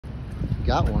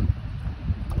Got one.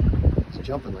 It's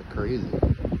jumping like crazy. So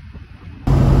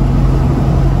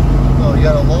we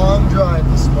got a long drive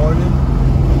this morning.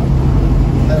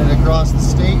 Headed across the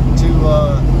state to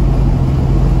a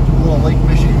little Lake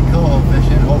Michigan coho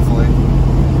fishing, hopefully.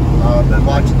 I've been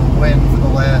watching the wind for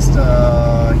the last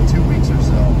 2 weeks or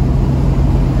so.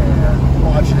 And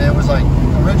watching it, was like,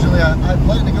 originally I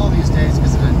planned to go these days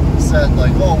because it said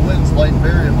like, oh, wind's light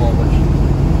variable, which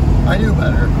I knew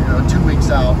better. You know, 2 weeks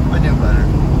out, I knew better.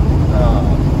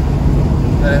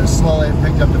 Then it slowly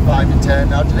picked up to 5 to 10.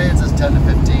 Now today it says 10 to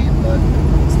 15, but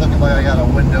it's looking like I got a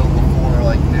window before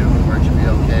like noon where it should be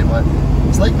okay. But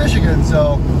it's Lake Michigan,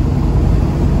 so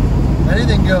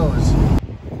anything goes.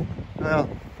 Well,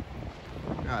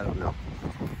 I don't know.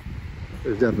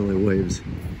 There's definitely waves.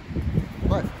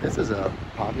 But this is a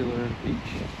popular beach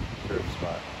surf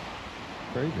spot.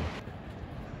 Crazy.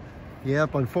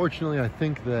 Yep, unfortunately I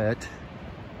think that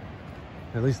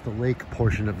at least the lake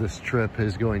portion of this trip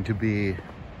is going to be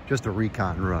just a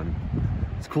recon run.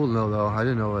 It's cool to know though. I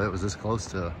didn't know it was this close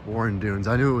to Warren Dunes.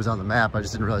 I knew it was on the map. I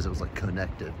just didn't realize it was like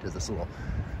connected to this little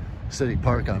city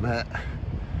park I'm at.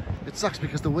 It sucks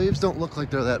because the waves don't look like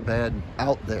they're that bad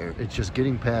out there. It's just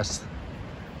getting past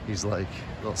these like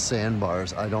little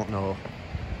sandbars. I don't know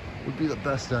would be the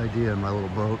best idea in my little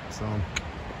boat, so.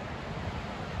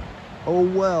 Oh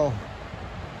well.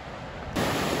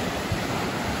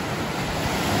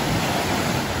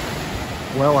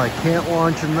 Well, I can't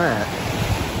launch in that.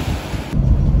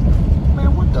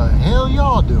 Man, what the hell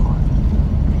y'all doing?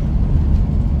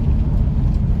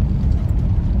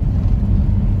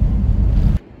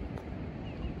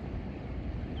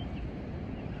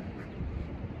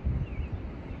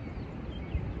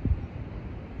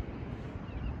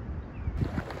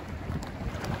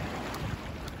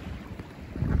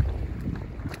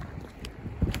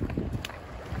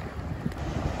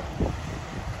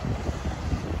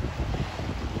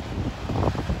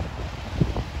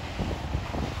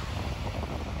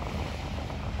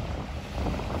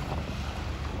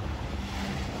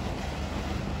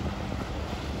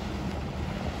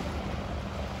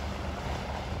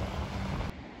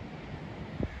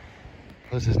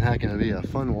 This is not going to be a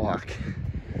fun walk,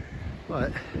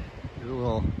 but there's a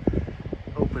little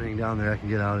opening down there I can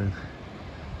get out in.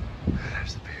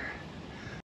 There's the pier.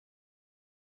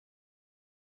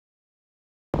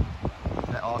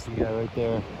 That awesome guy right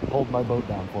there pulled my boat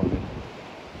down for me.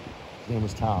 His name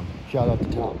was Tom. Shout out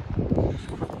to Tom.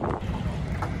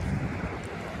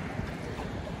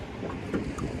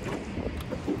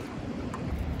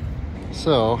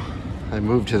 So I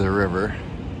moved to the river.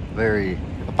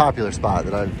 A popular spot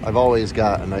that I've always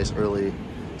got a nice early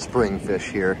spring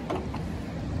fish here.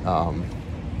 A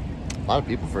lot of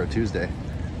people for a Tuesday.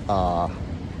 I've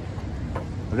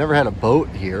never had a boat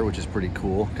here, which is pretty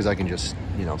cool because I can just,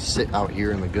 you know, sit out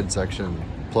here in the good section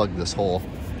and plug this hole.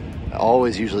 I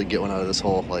always usually get one out of this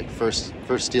hole, like first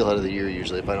steelhead of the year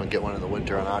usually. If I don't get one in the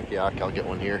winter on Akiak, I'll get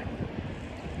one here.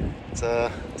 It's a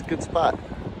good spot.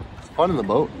 It's fun in the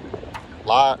boat. A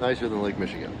lot nicer than Lake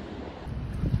Michigan.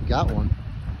 Got one.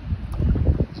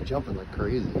 It's jumping like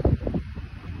crazy.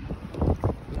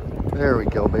 There we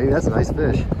go, baby. That's a nice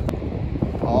fish.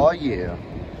 Oh yeah.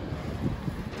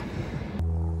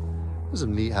 There's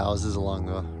some neat houses along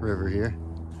the river here.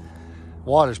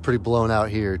 Water's pretty blown out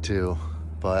here too,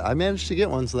 but I managed to get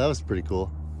one, so that was pretty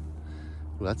cool.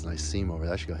 Ooh, that's a nice seam over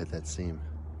there. I should go hit that seam.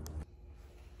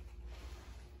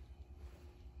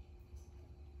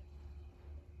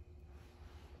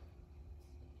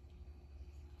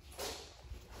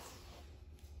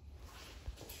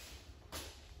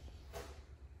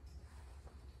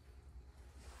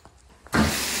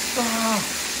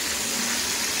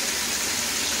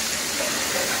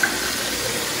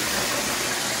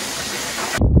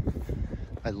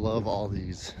 I love all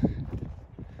these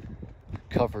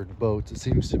covered boats. It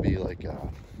seems to be like a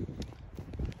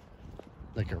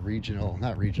regional,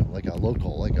 not regional, like a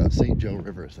local, like a St. Joe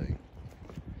River thing.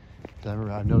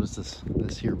 I've noticed this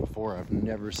here before. I've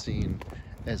never seen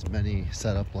as many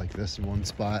set up like this in one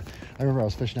spot. I remember I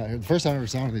was fishing out here. The first time I ever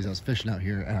saw one of these, I was fishing out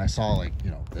here and I saw, like, you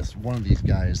know, one of these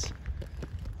guys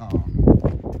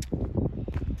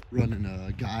running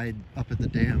a guide up at the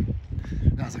dam.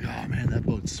 And I was like, oh man, that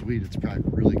boat's sweet. It's probably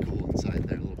really cool inside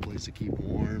there. A little place to keep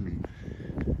warm and,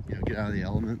 you know, get out of the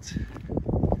elements.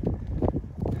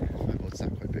 My boat's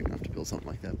not quite big enough to build something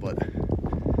like that, but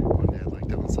one day I'd like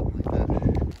doing something like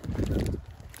that.